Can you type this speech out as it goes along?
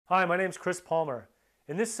Hi, my name is Chris Palmer.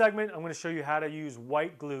 In this segment, I'm going to show you how to use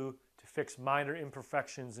white glue to fix minor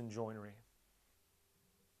imperfections in joinery.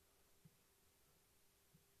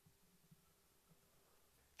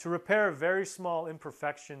 To repair very small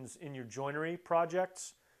imperfections in your joinery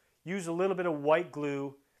projects, use a little bit of white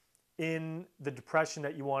glue in the depression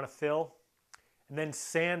that you want to fill, and then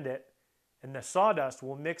sand it, and the sawdust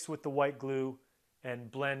will mix with the white glue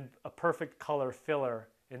and blend a perfect color filler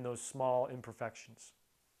in those small imperfections.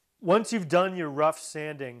 Once you've done your rough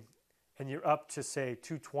sanding and you're up to, say,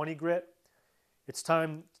 220 grit, it's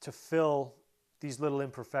time to fill these little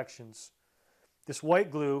imperfections. This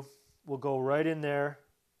white glue will go right in there,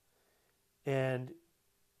 and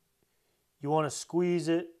you want to squeeze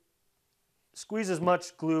it. Squeeze as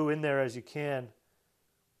much glue in there as you can.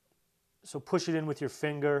 So push it in with your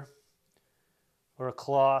finger or a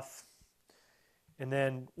cloth, and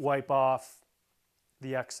then wipe off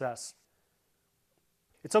the excess.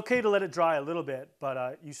 It's okay to let it dry a little bit,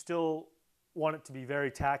 but you still want it to be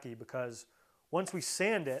very tacky, because once we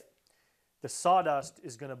sand it, the sawdust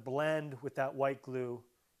is going to blend with that white glue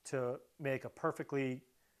to make a perfectly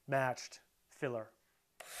matched filler.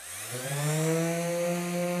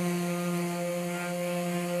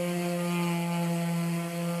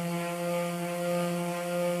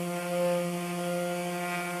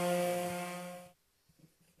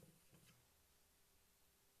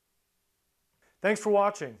 Thanks for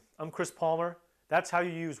watching. I'm Chris Palmer. That's how you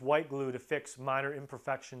use white glue to fix minor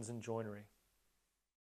imperfections in joinery.